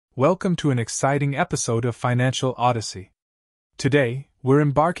Welcome to an exciting episode of Financial Odyssey. Today, we're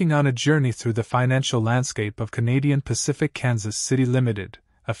embarking on a journey through the financial landscape of Canadian Pacific Kansas City Limited,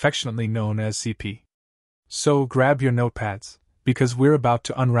 affectionately known as CP. So grab your notepads, because we're about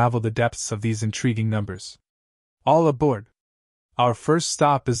to unravel the depths of these intriguing numbers. All aboard! Our first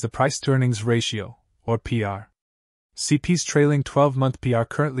stop is the price-to-earnings ratio, or PER. CP's trailing 12-month PER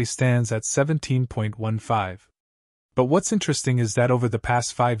currently stands at 17.15. But what's interesting is that over the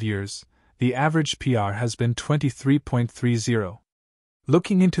past 5 years, the average PER has been 23.30.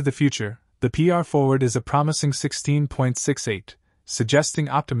 Looking into the future, the PER forward is a promising 16.68, suggesting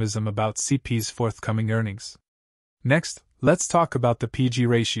optimism about CP's forthcoming earnings. Next, let's talk about the PG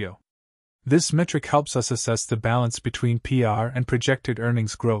ratio. This metric helps us assess the balance between PER and projected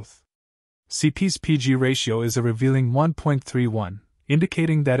earnings growth. CP's PG ratio is a revealing 1.31,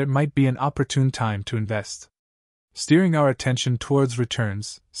 indicating that it might be an opportune time to invest. Steering our attention towards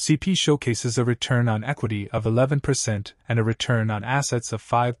returns, CP showcases a return on equity of 11% and a return on assets of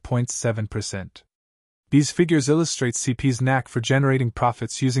 5.7%. These figures illustrate CP's knack for generating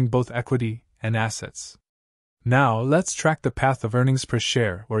profits using both equity and assets. Now, let's track the path of earnings per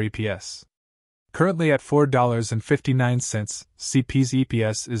share, or EPS. Currently at $4.59, CP's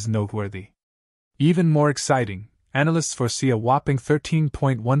EPS is noteworthy. Even more exciting, analysts foresee a whopping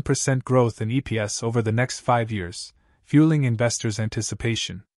 13.1% growth in EPS over the next 5 years, fueling investors'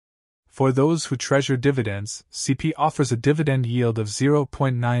 anticipation. For those who treasure dividends, CP offers a dividend yield of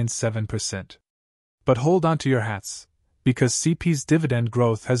 0.97%. But hold on to your hats, because CP's dividend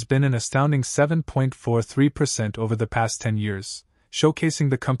growth has been an astounding 7.43% over the past 10 years, showcasing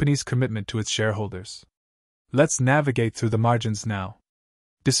the company's commitment to its shareholders. Let's navigate through the margins now.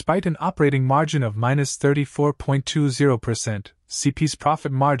 Despite an operating margin of minus 34.20%, CP's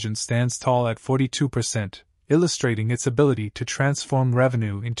profit margin stands tall at 42%, illustrating its ability to transform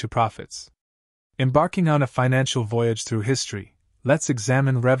revenue into profits. Embarking on a financial voyage through history, let's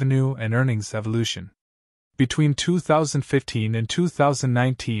examine revenue and earnings evolution. Between 2015 and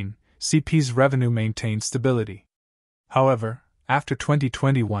 2019, CP's revenue maintained stability. However, after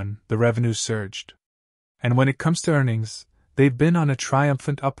 2021, the revenue surged. And when it comes to earnings, they've been on a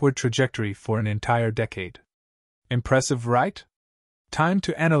triumphant upward trajectory for an entire decade. Impressive, right? Time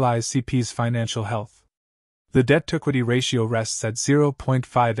to analyze CP's financial health. The debt-to-equity ratio rests at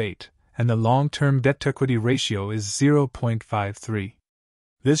 0.58, and the long-term debt-to-equity ratio is 0.53.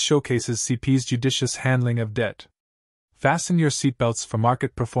 This showcases CP's judicious handling of debt. Fasten your seatbelts for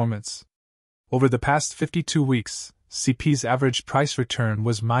market performance. Over the past 52 weeks, CP's average price return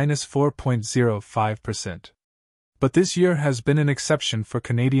was minus 4.05%. But this year has been an exception for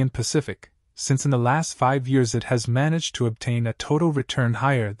Canadian Pacific, since in the last 5 years it has managed to obtain a total return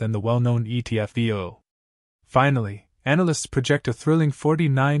higher than the well-known ETF VO. Finally, analysts project a thrilling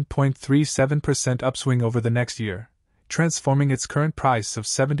 49.37% upswing over the next year, transforming its current price of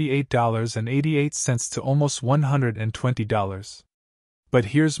 $78.88 to almost $120. But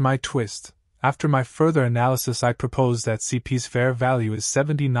here's my twist. After my further analysis, I propose that CP's fair value is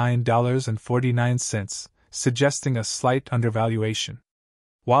 $79.49, suggesting a slight undervaluation.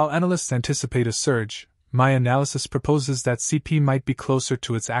 While analysts anticipate a surge, my analysis proposes that CP might be closer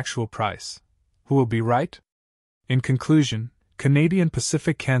to its actual price. Who will be right? In conclusion, Canadian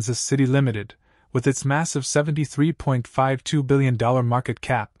Pacific Kansas City Limited, with its massive $73.52 billion market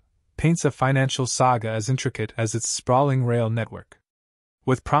cap, paints a financial saga as intricate as its sprawling rail network.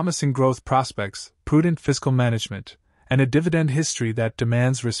 With promising growth prospects, prudent fiscal management, and a dividend history that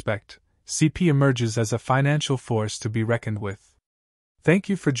demands respect, CP emerges as a financial force to be reckoned with. Thank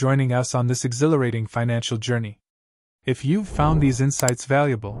you for joining us on this exhilarating financial journey. If you've found these insights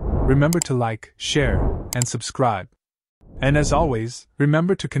valuable, remember to like, share, and subscribe. And as always,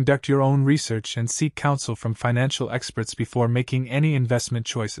 remember to conduct your own research and seek counsel from financial experts before making any investment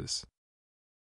choices.